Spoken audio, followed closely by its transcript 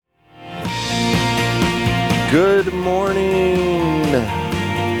Good morning.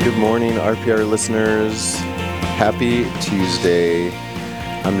 Good morning, RPR listeners. Happy Tuesday.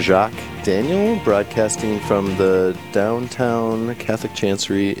 I'm Jacques Daniel, broadcasting from the downtown Catholic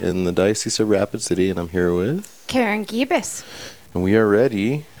Chancery in the Diocese of Rapid City, and I'm here with Karen Gibis. And we are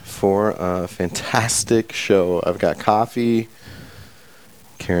ready for a fantastic show. I've got coffee.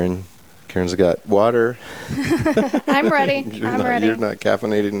 Karen's got water. I'm ready. I'm ready. You're not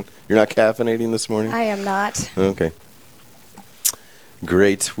caffeinating. You're not caffeinating this morning? I am not. Okay.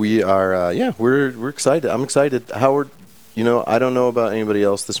 Great. We are, we're excited. I'm excited. Howard, I don't know about anybody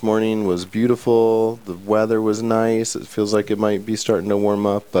else. This morning was beautiful. The weather was nice. It feels like it might be starting to warm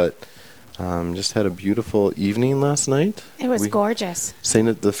up, but just had a beautiful evening last night. It was gorgeous.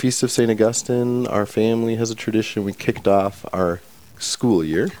 The Feast of St. Augustine, our family has a tradition. We kicked off our school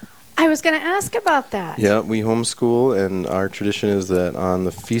year. I was going to ask about that. Yeah, we homeschool, and our tradition is that on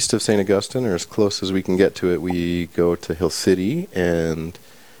the Feast of St. Augustine, or as close as we can get to it, we go to Hill City and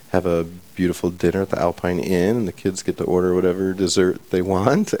have a beautiful dinner at the Alpine Inn, and the kids get to order whatever dessert they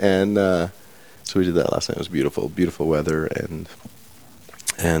want. And so we did that last night. It was beautiful, beautiful weather, and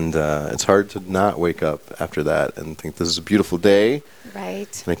it's hard to not wake up after that and think this is a beautiful day.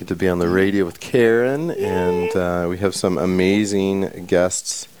 Right. And I get to be on the radio with Karen, Yay. And we have some amazing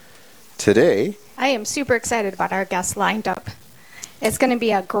guests today. I am super excited about our guests lined up. It's going to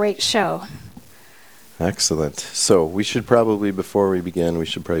be a great show. Excellent. So we should probably, before we begin, we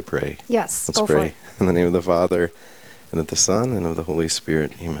should pray. Yes, Let's go pray. for it. In the name of the Father, and of the Son, and of the Holy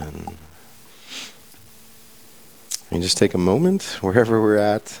Spirit. Amen. And just take a moment, wherever we're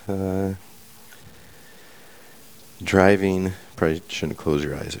at, driving. Probably shouldn't close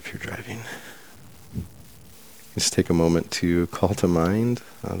your eyes if you're driving. Just take a moment to call to mind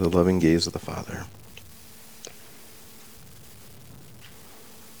the loving gaze of the Father.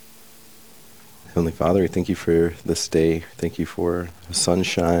 Heavenly Father, we thank you for this day. Thank you for the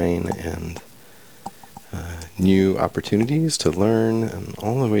sunshine and new opportunities to learn and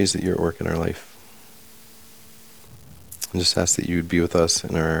all the ways that you're at work in our life. I just ask that you would be with us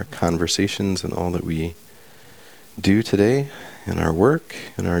in our conversations and all that we do today, in our work,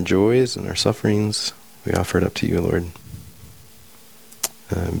 in our joys, and our sufferings. We offer it up to you, Lord.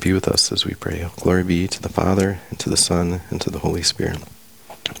 Be with us as we pray. Glory be to the Father, and to the Son, and to the Holy Spirit,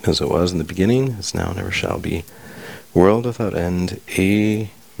 as it was in the beginning, is now, and ever shall be, world without end. Amen.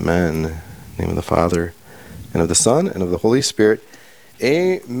 In the name of the Father, and of the Son, and of the Holy Spirit.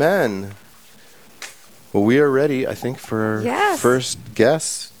 Amen. Well, we are ready, I think, for our first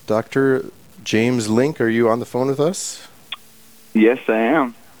guest. Dr. James Link, are you on the phone with us? Yes, I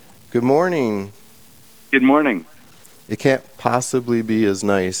am. Good morning. Good morning. It can't possibly be as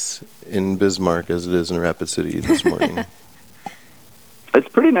nice in Bismarck as it is in Rapid City this morning. It's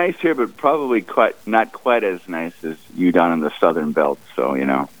pretty nice here, but probably not quite as nice as you down in the southern belt, so,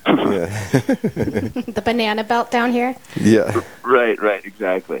 Yeah. The banana belt down here? Yeah. Right,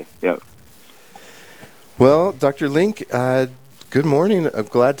 exactly. Yep. Well, Dr. Link, good morning. I'm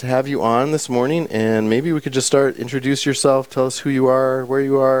glad to have you on this morning, and maybe we could just introduce yourself, tell us who you are, where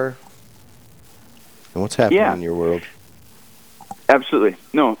you are, and what's happening in your world. Absolutely.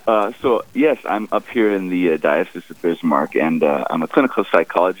 No, so, yes, I'm up here in the Diocese of Bismarck, and I'm a clinical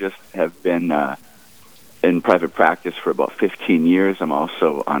psychologist, have been in private practice for about 15 years. I'm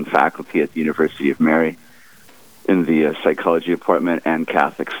also on faculty at the University of Mary in the psychology department and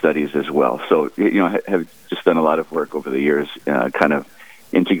Catholic studies as well. So, have just done a lot of work over the years, kind of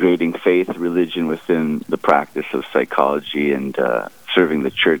integrating faith, religion within the practice of psychology and serving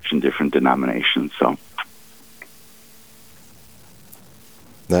the church in different denominations. So,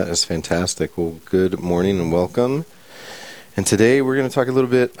 that is fantastic. Well, good morning and welcome. And today we're going to talk a little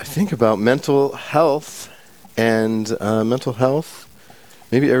bit, I think, about mental health. And mental health,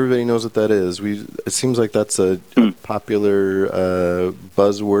 maybe everybody knows what that is. It seems like that's a popular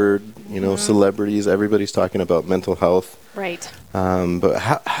buzzword, celebrities, everybody's talking about mental health. Right. But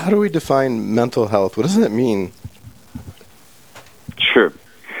how do we define mental health? What does that mean? Sure.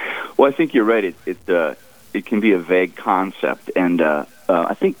 Well, I think you're right. It can be a vague concept. And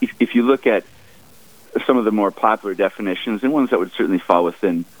I think if you look at some of the more popular definitions, and ones that would certainly fall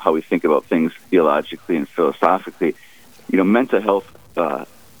within how we think about things theologically and philosophically, mental health,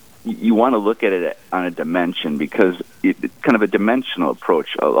 you want to look at it on a dimension, because it's kind of a dimensional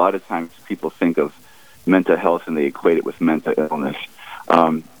approach. A lot of times people think of mental health and they equate it with mental illness.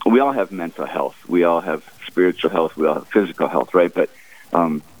 We all have mental health. We all have spiritual health. We all have physical health, right? But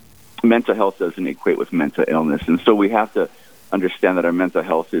mental health doesn't equate with mental illness. And so we have to understand that our mental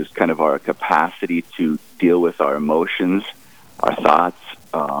health is kind of our capacity to deal with our emotions, our thoughts,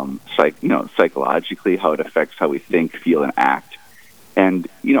 psychologically, how it affects how we think, feel, and act, and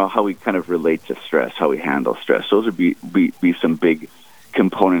how we kind of relate to stress, how we handle stress. Those would be some big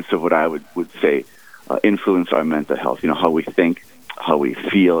components of what I would say influence our mental health. How we think, how we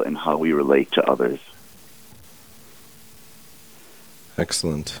feel, and how we relate to others.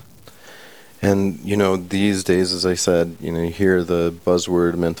 Excellent. And, these days, as I said, you hear the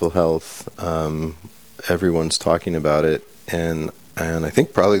buzzword mental health. Everyone's talking about it. And I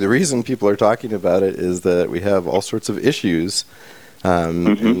think probably the reason people are talking about it is that we have all sorts of issues.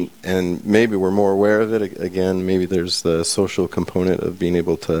 And maybe we're more aware of it. Again, maybe there's the social component of being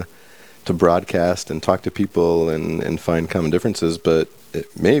able to broadcast and talk to people and find common differences. But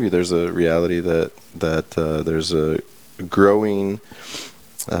maybe there's a reality that there's a growing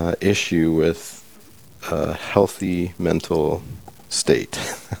issue with a healthy mental state.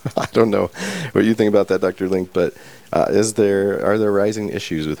 I don't know what you think about that, Dr. Link, but are there rising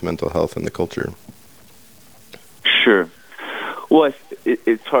issues with mental health in the culture? Sure. Well,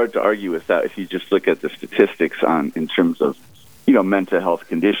 it's hard to argue with that if you just look at the statistics in terms of mental health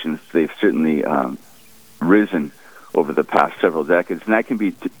conditions. They've certainly risen over the past several decades, and that can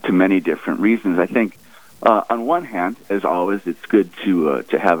be to many different reasons. I think on one hand, as always, it's good to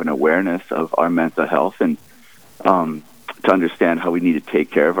have an awareness of our mental health and to understand how we need to take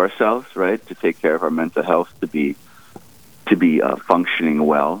care of ourselves, right? To take care of our mental health, to be functioning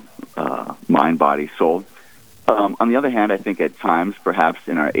well, mind, body, soul. On the other hand, I think at times, perhaps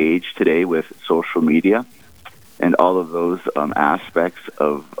in our age today with social media and all of those aspects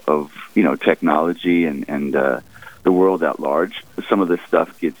of technology and the world at large, some of this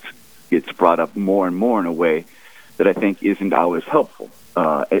stuff gets brought up more and more in a way that I think isn't always helpful.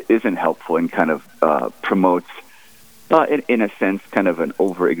 It isn't helpful and kind of promotes, in a sense, kind of an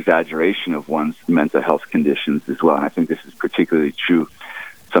over-exaggeration of one's mental health conditions as well. And I think this is particularly true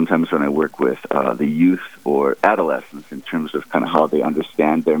sometimes when I work with the youth or adolescents in terms of kind of how they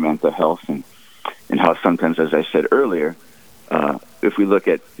understand their mental health and how sometimes, as I said earlier, if we look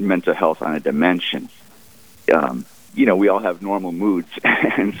at mental health on a dimension, we all have normal moods,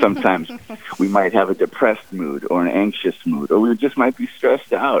 and sometimes we might have a depressed mood or an anxious mood, or we just might be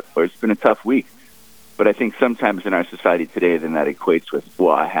stressed out, or it's been a tough week. But I think sometimes in our society today, then that equates with,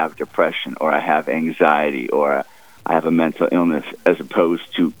 well, I have depression, or I have anxiety, or I have a mental illness, as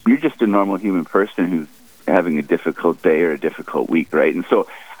opposed to you're just a normal human person who's having a difficult day or a difficult week, right? And so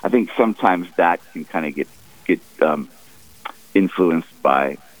I think sometimes that can kind of get influenced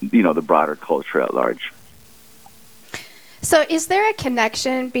by the broader culture at large. So is there a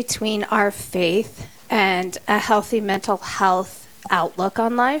connection between our faith and a healthy mental health outlook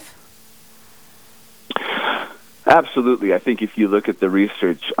on life? Absolutely. I think if you look at the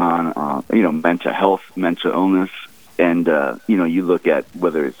research on mental health, mental illness, and you look at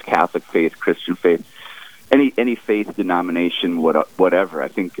whether it's Catholic faith, Christian faith, any faith denomination, whatever, I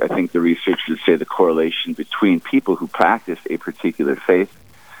think the research would say the correlation between people who practice a particular faith,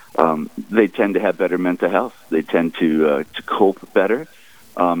 they tend to have better mental health. They tend to cope better,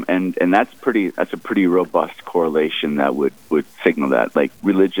 and that's a pretty robust correlation that would signal that, like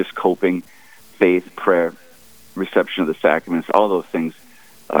religious coping, faith, prayer, reception of the sacraments, all those things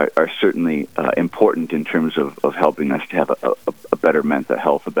are certainly important in terms of helping us to have a better mental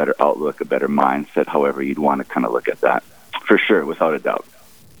health, a better outlook, a better mindset, however you'd want to kind of look at that, for sure, without a doubt.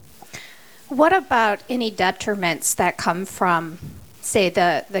 What about any detriments that come from, say,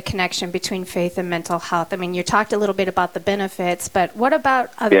 the connection between faith and mental health? I mean, you talked a little bit about the benefits, but what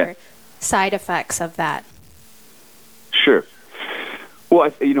about other side effects of that? Sure.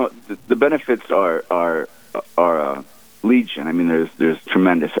 Well, the benefits are legion. I mean, there's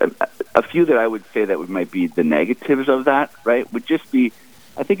tremendous. A few that I would say that might be the negatives of that, right, would just be,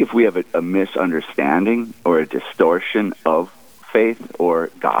 I think if we have a misunderstanding or a distortion of faith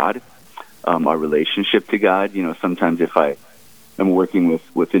or God, our relationship to God. Sometimes if I am working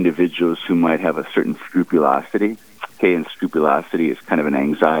with individuals who might have a certain scrupulosity, and scrupulosity is kind of an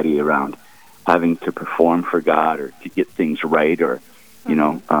anxiety around having to perform for God or to get things right, or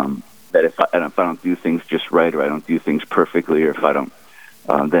that if I don't do things just right, or I don't do things perfectly, or if I don't,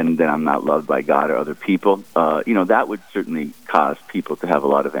 then I'm not loved by God or other people. That would certainly cause people to have a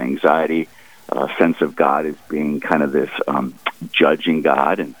lot of anxiety, a sense of God as being kind of this judging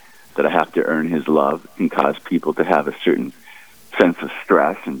God, and that I have to earn His love can cause people to have a certain sense of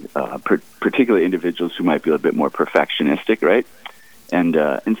stress, and particularly individuals who might be a bit more perfectionistic, right?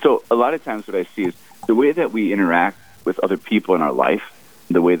 And so a lot of times what I see is the way that we interact with other people in our life,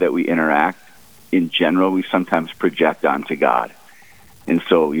 the way that we interact in general, we sometimes project onto God. And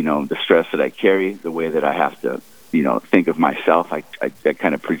so, the stress that I carry, the way that I have to think of myself, I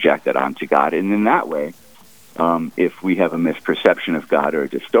kind of project that onto God. And in that way, if we have a misperception of God or a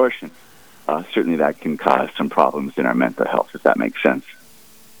distortion, certainly that can cause some problems in our mental health, if that makes sense.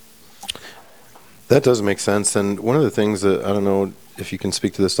 That does make sense. And one of the things that, I don't know if you can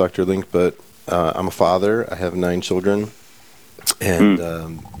speak to this, Dr. Link, but I'm a father. I have 9 children. And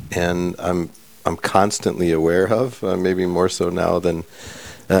I'm constantly aware of, maybe more so now than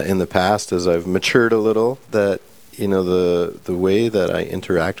in the past as I've matured a little, that the way that I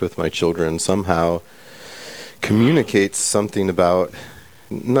interact with my children somehow communicates something about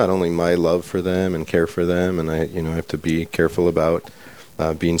not only my love for them and care for them, and I have to be careful about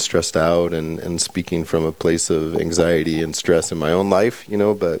being stressed out and speaking from a place of anxiety and stress in my own life,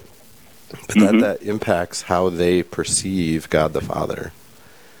 but that impacts how they perceive God the Father.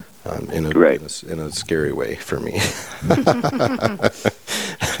 In a scary way for me.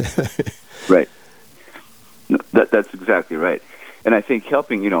 Right. No, that's exactly right. And I think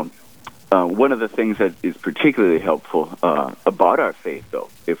helping, one of the things that is particularly helpful about our faith, though,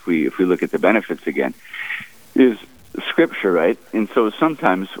 if we look at the benefits again, is Scripture, right? And so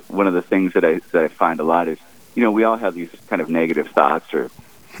sometimes one of the things that I find a lot is, we all have these kind of negative thoughts or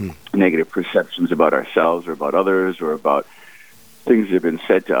negative perceptions about ourselves or about others or about things that have been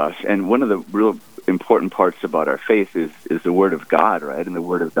said to us. And one of the real important parts about our faith is the Word of God, right? And the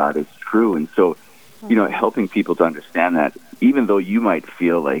Word of God is true. And so, helping people to understand that, even though you might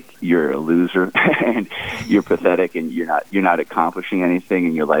feel like you're a loser and you're pathetic and you're not accomplishing anything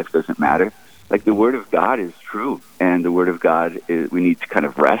and your life doesn't matter, like the Word of God is true. And the Word of God we need to kind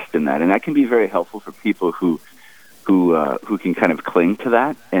of rest in that. And that can be very helpful for people who can kind of cling to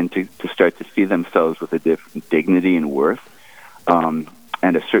that and to start to see themselves with a different dignity and worth.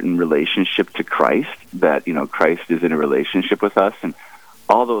 And a certain relationship to Christ, that, Christ is in a relationship with us. And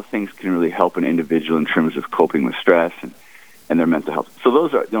all those things can really help an individual in terms of coping with stress and their mental health. So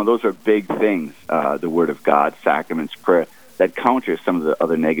those are big things, the Word of God, sacraments, prayer, that counter some of the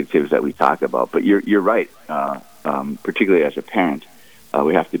other negatives that we talk about. But you're right, particularly as a parent,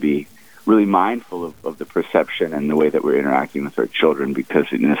 we have to be really mindful of the perception and the way that we're interacting with our children, because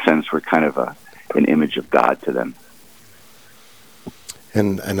in a sense we're kind of an image of God to them.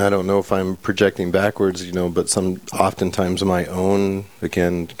 And I don't know if I'm projecting backwards, but oftentimes my own,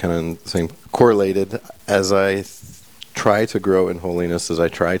 again, kind of same correlated, as I try to grow in holiness, as I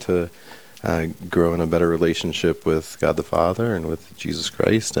try to grow in a better relationship with God the Father and with Jesus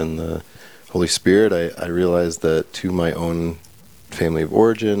Christ and the Holy Spirit, I realize that to my own family of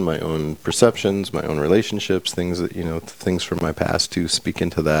origin, my own perceptions, my own relationships, things that, things from my past, to speak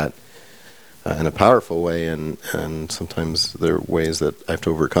into that in a powerful way, and sometimes there are ways that I have to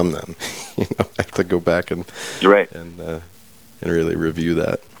overcome them. I have to go back and really review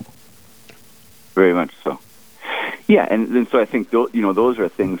that. Very much so. Yeah, and so I think those are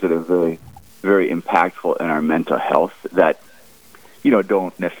things that are very, very impactful in our mental health that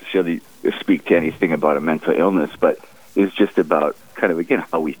don't necessarily speak to anything about a mental illness, but is just about kind of, again,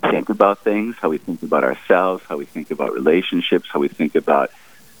 how we think about things, how we think about ourselves, how we think about relationships, how we think about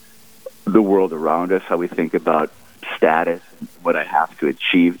the world around us, how we think about status, what I have to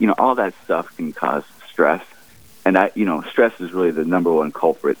achieve. All that stuff can cause stress. And stress is really the number one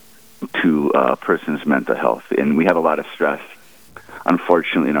culprit to a person's mental health. And we have a lot of stress,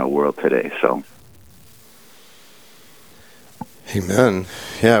 unfortunately, in our world today. So, amen.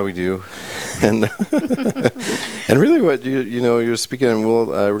 Yeah, we do. And and really, what you're speaking, and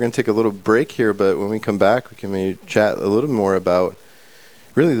we're going to take a little break here. But when we come back, we can maybe chat a little more about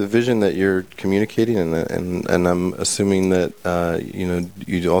really the vision that you're communicating, and I'm assuming that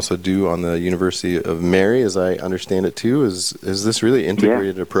you also do on the University of Mary, as I understand it too. Is this really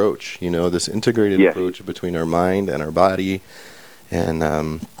integrated approach? This integrated approach between our mind and our body, and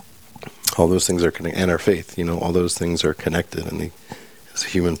all those things are connected, and our faith. All those things are connected, and as a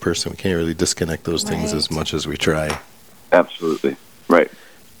human person, we can't really disconnect those things as much as we try. Absolutely right.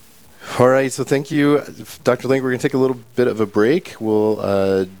 All right, so thank you, Dr. Link. We're going to take a little bit of a break.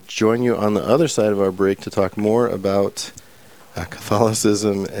 We'll join you on the other side of our break to talk more about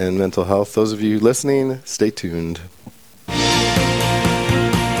Catholicism and mental health. Those of you listening, stay tuned.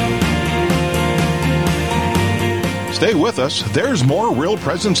 Stay with us. There's more Real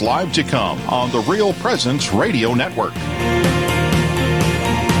Presence Live to come on the Real Presence Radio Network.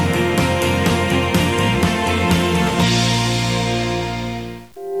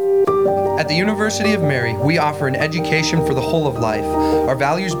 At the University of Mary, we offer an education for the whole of life. Our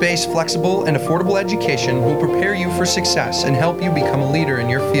values-based, flexible, and affordable education will prepare you for success and help you become a leader in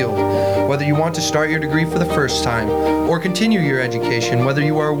your field. Whether you want to start your degree for the first time or continue your education, whether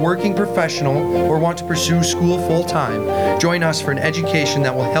you are a working professional or want to pursue school full-time, join us for an education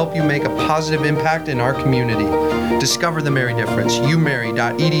that will help you make a positive impact in our community. Discover the Mary difference.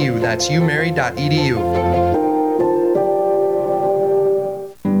 umary.edu. That's umary.edu.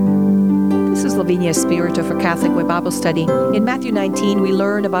 Lavinia Spirito for Catholic Way Bible Study. In Matthew 19, we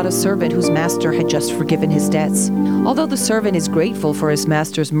learn about a servant whose master had just forgiven his debts. Although the servant is grateful for his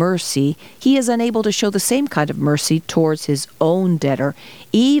master's mercy, he is unable to show the same kind of mercy towards his own debtor,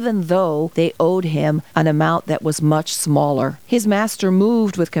 even though they owed him an amount that was much smaller. His master,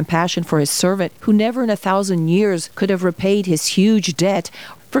 moved with compassion for his servant, who never in 1,000 years could have repaid his huge debt,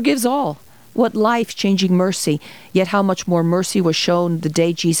 forgives all. What life-changing mercy, yet how much more mercy was shown the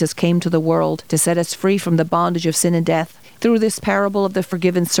day Jesus came to the world to set us free from the bondage of sin and death. Through this parable of the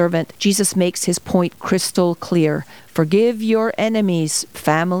forgiven servant, Jesus makes his point crystal clear. Forgive your enemies,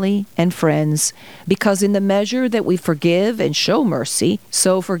 family and friends, because in the measure that we forgive and show mercy,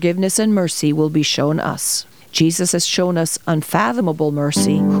 so forgiveness and mercy will be shown us. Jesus has shown us unfathomable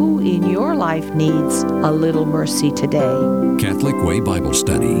mercy. Who in your life needs a little mercy today? Catholic Way Bible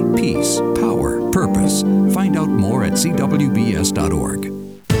Study. Peace, power, purpose. Find out more at cwbs.org.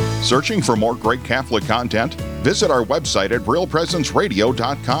 Searching for more great Catholic content? Visit our website at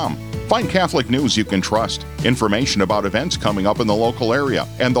realpresenceradio.com. Find Catholic news you can trust, information about events coming up in the local area,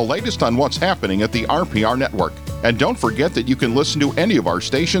 and the latest on what's happening at the RPR network. And don't forget that you can listen to any of our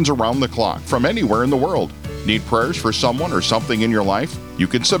stations around the clock from anywhere in the world. Need prayers for someone or something in your life? You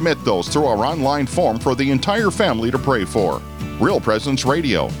can submit those through our online form for the entire family to pray for. Real Presence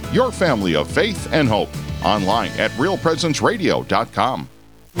Radio, your family of faith and hope. Online at realpresenceradio.com.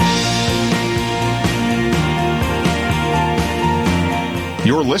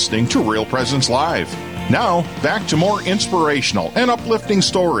 You're listening to Real Presence Live. Now, back to more inspirational and uplifting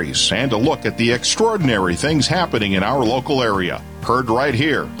stories and a look at the extraordinary things happening in our local area. Heard right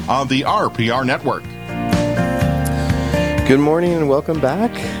here on the RPR Network. Good morning and welcome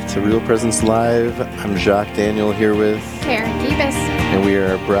back to Real Presence Live. I'm Jacques Daniel here with Karen Gibas. And we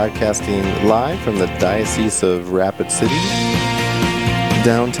are broadcasting live from the Diocese of Rapid City,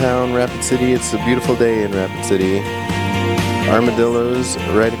 downtown Rapid City. It's a beautiful day in Rapid City. Armadillo's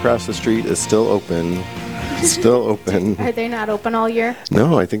right across the street is still open. Still open. Are they not open all year?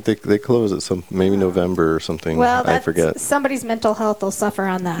 No, I think they close at maybe November or something. Well, I forget. Somebody's mental health will suffer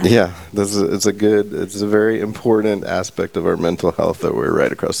on that. Yeah, it's a very important aspect of our mental health that we're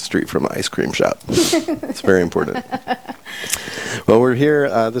right across the street from an ice cream shop. It's very important. Well, we're here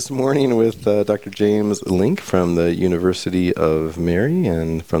this morning with Dr. James Link from the University of Mary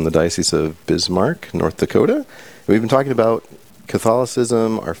and from the Diocese of Bismarck, North Dakota. We've been talking about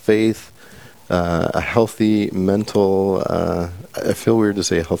Catholicism, our faith, a healthy mental, I feel weird to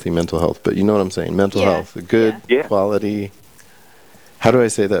say healthy mental health, but you know what I'm saying, mental health, a good quality. How do I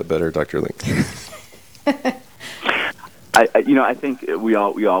say that better, Dr. Link? I think we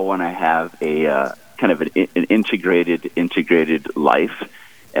all want to have a kind of an integrated life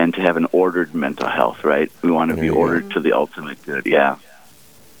and to have an ordered mental health, right? We want to be ordered to the ultimate good, yeah.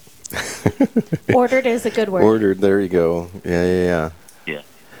 Ordered is a good word. Ordered, there you go. Yeah.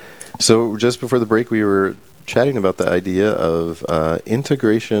 So just before the break, we were chatting about the idea of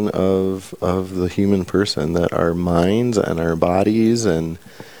integration of the human person, that our minds and our bodies, and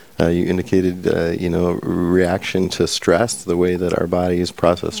you indicated, reaction to stress, the way that our bodies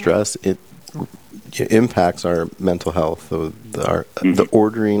process stress, it impacts our mental health, the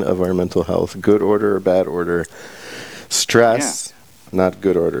ordering of our mental health, good order or bad order. Stress, not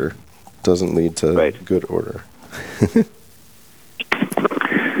good order, doesn't lead to good order.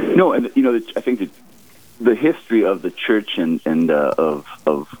 No, and I think that the history of the church and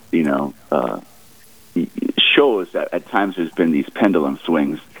shows that at times there's been these pendulum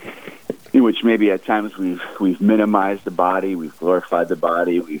swings, in which maybe at times we've minimized the body, we've glorified the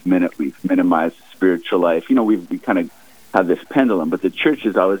body, we've minimized the spiritual life. We kind of have this pendulum, but the church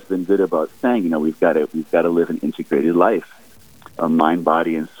has always been good about saying, we've got to live an integrated life, mind,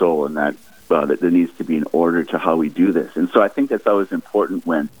 body, and soul, and that there needs to be an order to how we do this. And so I think that's always important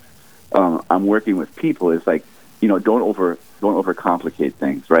when I'm working with people. Is like, don't overcomplicate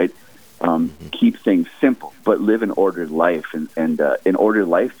things, right? Keep things simple, but live an ordered life. And an ordered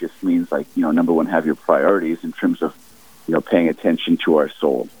life just means, like, number one, have your priorities in terms of, paying attention to our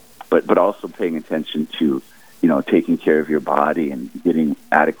soul, but also paying attention to, taking care of your body and getting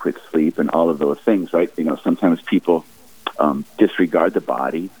adequate sleep and all of those things, right? Sometimes people disregard the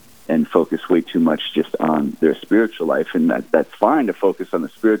body and focus way too much just on their spiritual life. And that's fine to focus on the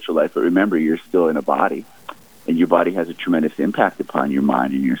spiritual life, but remember, you're still in a body, and your body has a tremendous impact upon your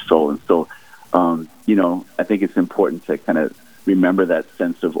mind and your soul. And so, I think it's important to kind of remember that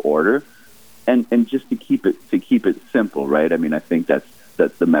sense of order, and just to keep it simple, right? I mean, I think that's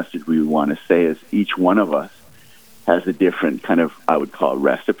the message we want to say is each one of us has a different kind of, I would call,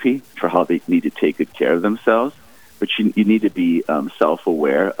 recipe for how they need to take good care of themselves. But you need to be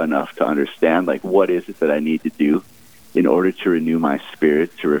self-aware enough to understand, like, what is it that I need to do in order to renew my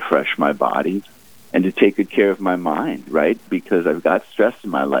spirit, to refresh my body, and to take good care of my mind, right? Because I've got stress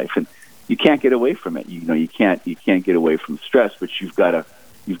in my life, and you can't get away from it. You can't get away from stress, but you've got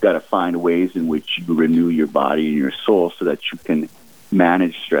to find ways in which you renew your body and your soul so that you can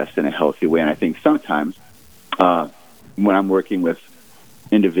manage stress in a healthy way. And I think sometimes when I'm working with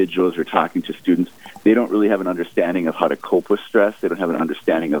individuals or talking to students, they don't really have an understanding of how to cope with stress. They don't have an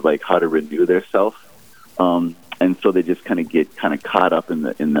understanding of like how to renew their self, and so they just kind of get caught up in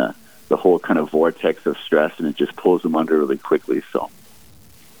the whole kind of vortex of stress, and it just pulls them under really quickly. So,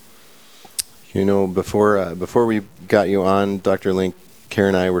 before we got you on, Dr. Link,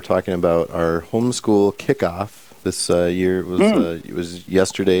 Karen and I were talking about our homeschool kickoff this year. It was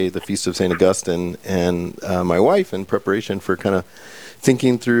yesterday, the Feast of St. Augustine, and my wife, in preparation for kind of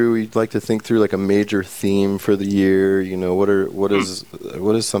thinking through, we'd like to think through like a major theme for the year. What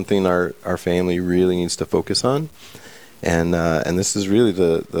is something our family really needs to focus on, and this is really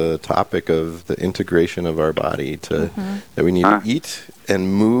the topic of the integration of our body that we need to eat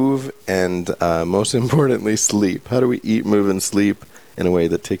and move, and most importantly, sleep. How do we eat, move, and sleep in a way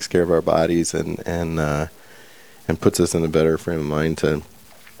that takes care of our bodies and puts us in a better frame of mind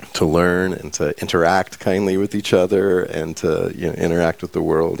to learn and to interact kindly with each other and to interact with the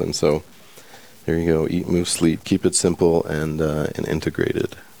world. And so there you go, eat, move, sleep, keep it simple and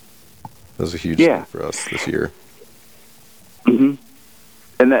integrated. That was a huge thing for us this year. Mm-hmm.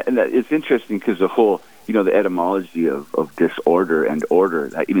 And that it's interesting because the whole, the etymology of disorder and order,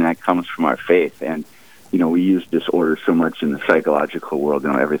 that comes from our faith. And, we use disorder so much in the psychological world.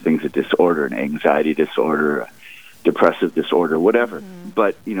 Everything's a disorder, an anxiety disorder, depressive disorder, whatever.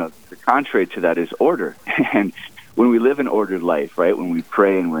 But, the contrary to that is order. And when we live an ordered life, right, when we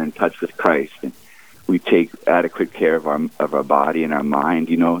pray and we're in touch with Christ and we take adequate care of our body and our mind,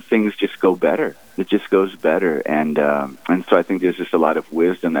 things just go better. It just goes better. And so I think there's just a lot of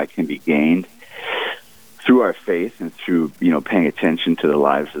wisdom that can be gained through our faith and through, paying attention to the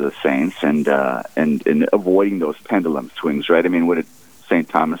lives of the saints and avoiding those pendulum swings, right? I mean, what did St.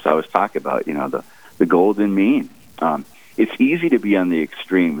 Thomas always talk about, the golden mean? It's easy to be on the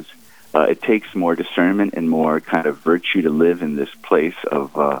extremes. It takes more discernment and more kind of virtue to live in this place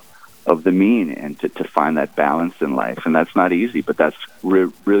of the mean and to find that balance in life. And that's not easy, but that's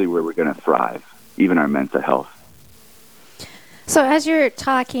really where we're going to thrive, even our mental health. So as you're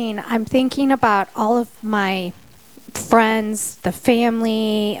talking, I'm thinking about all of my friends, the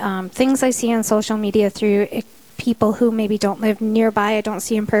family, things I see on social media through people who maybe don't live nearby. I don't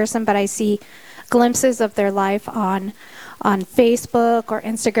see in person, but I see glimpses of their life on Facebook or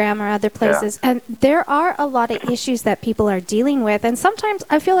Instagram or other places. Yeah. And there are a lot of issues that people are dealing with. And sometimes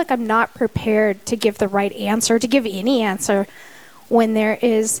I feel like I'm not prepared to give the right answer, to give any answer when there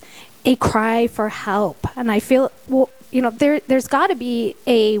is a cry for help. And I feel, there's got to be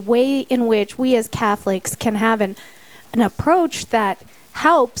a way in which we as Catholics can have an approach that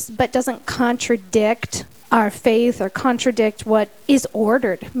helps but doesn't contradict our faith or contradict what is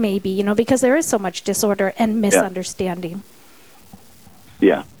ordered, maybe, because there is so much disorder and misunderstanding.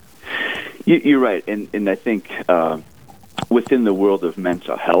 Yeah. You're right. And I think within the world of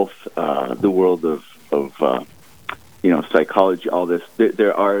mental health, the world of psychology, all this,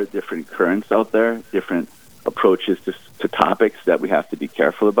 there are different currents out there, different approaches to topics that we have to be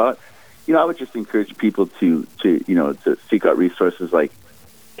careful about. I would just encourage people to seek out resources like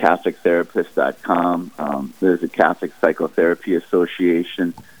CatholicTherapist.com. There's a Catholic Psychotherapy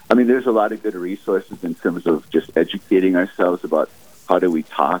Association. I mean, there's a lot of good resources in terms of just educating ourselves about how do we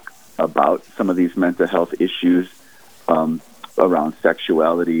talk about some of these mental health issues around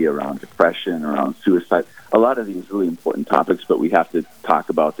sexuality, around depression, around suicide. A lot of these really important topics, but we have to talk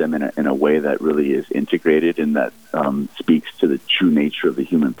about them in a way that really is integrated and that speaks to the true nature of the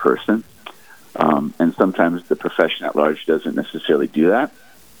human person. And sometimes the profession at large doesn't necessarily do that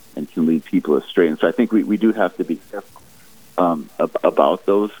and can lead people astray. And so I think we do have to be careful about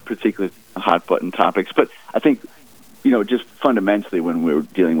those particular hot-button topics. But I think, just fundamentally when we're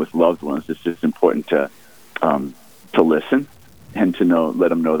dealing with loved ones, it's just important to listen and to let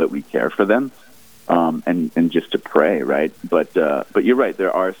them know that we care for them. and just to pray, right? But you're right.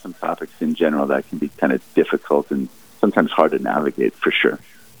 There are some topics in general that can be kind of difficult and sometimes hard to navigate, for sure.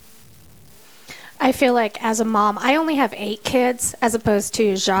 I feel like as a mom, I only have 8 kids as opposed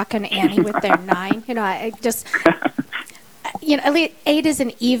to Jacques and Annie with their 9. I just, at least 8 is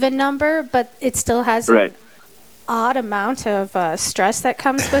an even number, but it still has right. an odd amount of stress that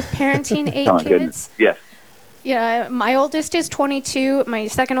comes with parenting 8 Oh, kids. goodness. Yes. Yeah, my oldest is 22, my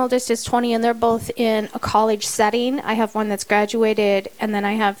second oldest is 20, and they're both in a college setting. I have one that's graduated, and then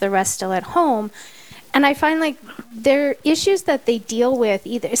I have the rest still at home. And I find like there are issues that they deal with,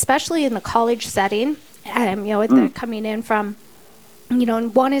 either, especially in the college setting. They're coming in from,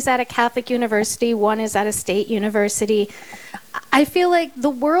 one is at a Catholic university, one is at a state university. I feel like the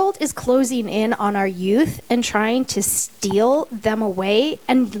world is closing in on our youth and trying to steal them away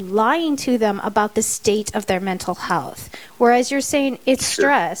and lying to them about the state of their mental health. Whereas you're saying it's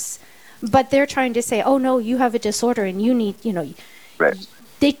stress, but they're trying to say, oh no, you have a disorder and you need, Right.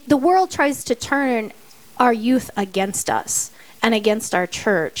 The world tries to turn our youth against us and against our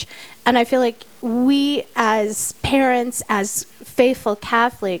church. And I feel like we as parents, as faithful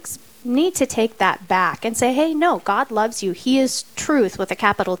Catholics, need to take that back and say, hey, no, God loves you. He is truth with a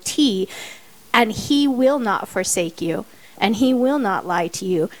capital T, and he will not forsake you, and he will not lie to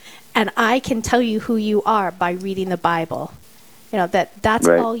you. And I can tell you who you are by reading the Bible. That's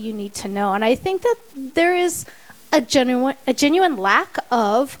right. all you need to know. And I think that there is a genuine lack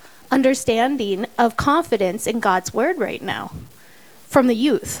of understanding of confidence in God's word right now from the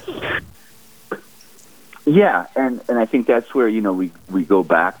youth. Yeah, and I think that's where, we go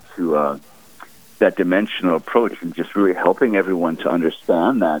back to that dimensional approach and just really helping everyone to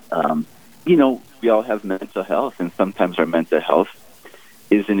understand that, we all have mental health, and sometimes our mental health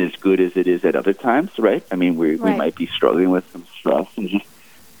isn't as good as it is at other times, right? I mean, we might be struggling with some stress and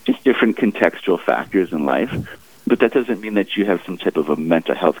just different contextual factors in life, but that doesn't mean that you have some type of a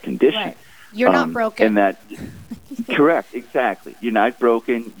mental health condition. Right. You're not broken. And that, correct, exactly. You're not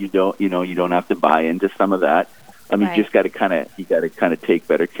broken. You don't have to buy into some of that. I mean, you just got to kind of take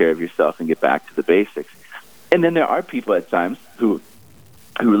better care of yourself and get back to the basics. And then there are people at times who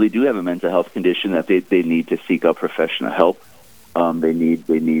really do have a mental health condition that they need to seek out professional help. They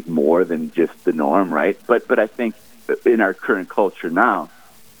need more than just the norm, right? But I think in our current culture now,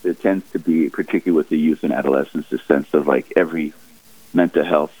 there tends to be, particularly with the youth and adolescents, a sense of like every mental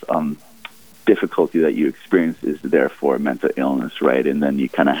health difficulty that you experience is therefore mental illness, right? And then you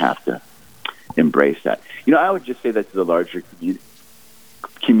kind of have to embrace that. I would just say that to the larger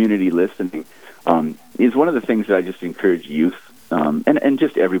community listening, is one of the things that I just encourage youth and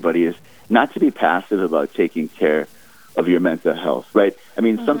just everybody is not to be passive about taking care of your mental health, right? I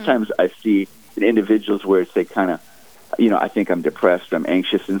mean, sometimes I see in individuals where it's they kind of, I think I'm depressed, I'm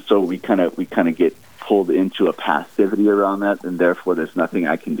anxious, and so we kind of get pulled into a passivity around that, and therefore there's nothing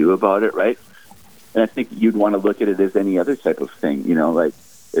I can do about it, right? And I think you'd want to look at it as any other type of thing, like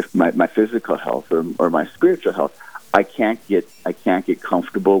if my physical health or my spiritual health, I can't get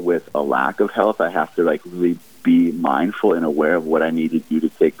comfortable with a lack of health. I have to really be mindful and aware of what I need to do to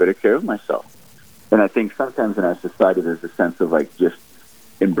take better care of myself. And I think sometimes in our society there's a sense of just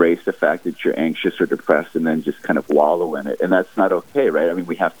embrace the fact that you're anxious or depressed and then just kind of wallow in it. And that's not okay, right? I mean,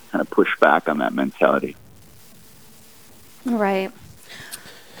 we have to kind of push back on that mentality. Right.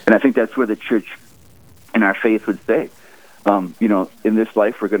 And I think that's where the church and our faith would say, in this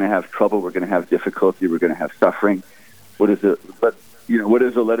life we're going to have trouble, we're going to have difficulty, we're going to have suffering. What does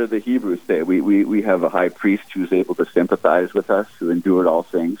the letter of the Hebrews say? We have a high priest who's able to sympathize with us, who endured all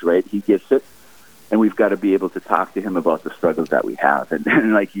things, right? He gets it. And we've got to be able to talk to him about the struggles that we have.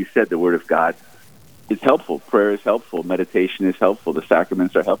 And like you said, the Word of God is helpful. Prayer is helpful. Meditation is helpful. The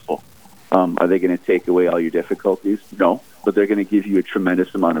sacraments are helpful. Are they going to take away all your difficulties? No. But they're going to give you a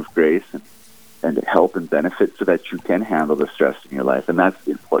tremendous amount of grace and help and benefit so that you can handle the stress in your life. And that's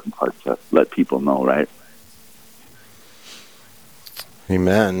the important part to let people know, right?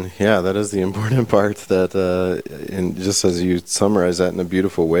 Amen. Yeah, that is the important part. That, and just as you summarize that in a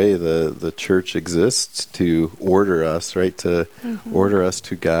beautiful way, the church exists to order us, right? To order us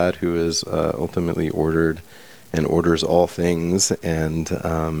to God, who is ultimately ordered and orders all things. And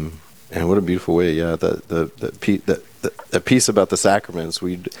what a beautiful way. Yeah, that piece about the sacraments.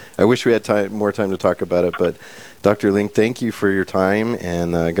 I wish we had more time to talk about it, but Dr. Link, thank you for your time,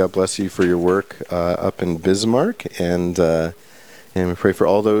 and God bless you for your work up in Bismarck. And we pray for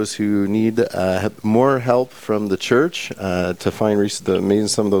all those who need more help from the church to find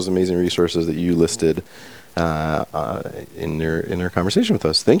some of those amazing resources that you listed in our conversation with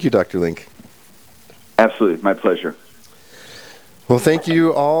us. Thank you, Dr. Link. Absolutely. My pleasure. Well, thank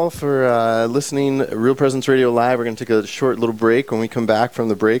you all for listening. Real Presence Radio Live. We're going to take a short little break. When we come back from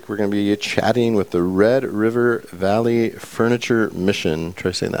the break, we're going to be chatting with the Red River Valley Furniture Mission.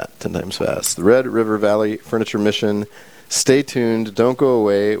 Try saying that 10 times fast. The Red River Valley Furniture Mission. Stay tuned. Don't go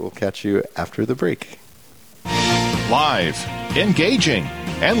away. We'll catch you after the break. Live, engaging,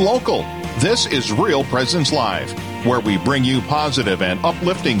 and local. This is Real Presence Live, where we bring you positive and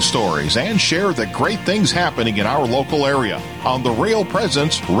uplifting stories and share the great things happening in our local area on the Real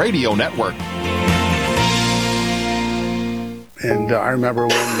Presence Radio Network. And I remember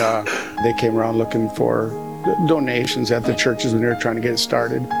when they came around looking for donations at the churches when they were trying to get it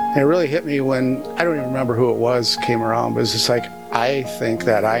started. And it really hit me when, I don't even remember who it was, came around, but it's just like, I think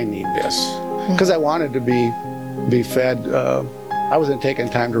that I need this. Because I wanted to be fed. I wasn't taking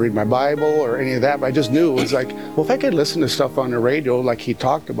time to read my Bible or any of that, but I just knew it was like, well, if I could listen to stuff on the radio like he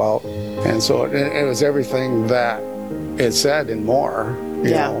talked about, and so it was everything that it said and more,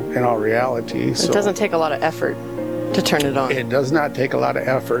 you know, in all reality. It doesn't take a lot of effort to turn it on. It does not take a lot of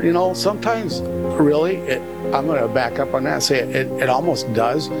effort. You know, sometimes, really, I'm going to back up on that and say it almost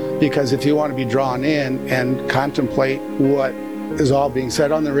does, because if you want to be drawn in and contemplate what is all being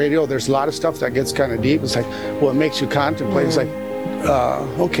said on the radio, there's a lot of stuff that gets kind of deep. It's like, well, it makes you contemplate. It's like,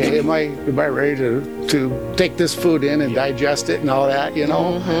 okay, am I ready to take this food in and digest it and all that, you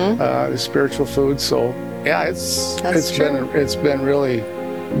know, the spiritual food. So yeah, it's been really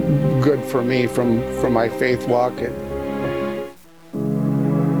good for me from my faith walk.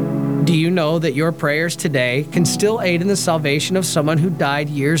 Do you know that your prayers today can still aid in the salvation of someone who died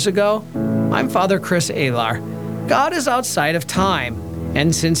years ago? I'm Father Chris Alar. God is outside of time.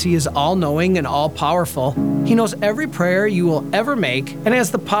 And since He is all-knowing and all-powerful, He knows every prayer you will ever make and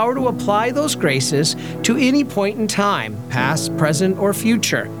has the power to apply those graces to any point in time, past, present, or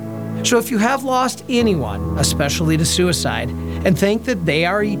future. So if you have lost anyone, especially to suicide, and think that they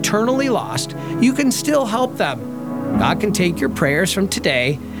are eternally lost, you can still help them. God can take your prayers from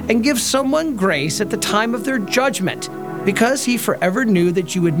today and give someone grace at the time of their judgment, because He forever knew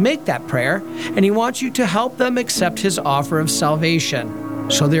that you would make that prayer, and He wants you to help them accept His offer of salvation.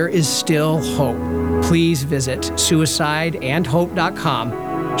 So there is still hope. Please visit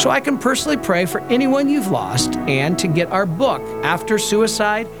suicideandhope.com so I can personally pray for anyone you've lost, and to get our book, After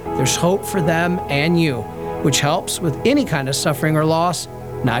Suicide, There's Hope for Them and You, which helps with any kind of suffering or loss,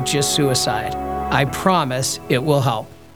 not just suicide. I promise it will help.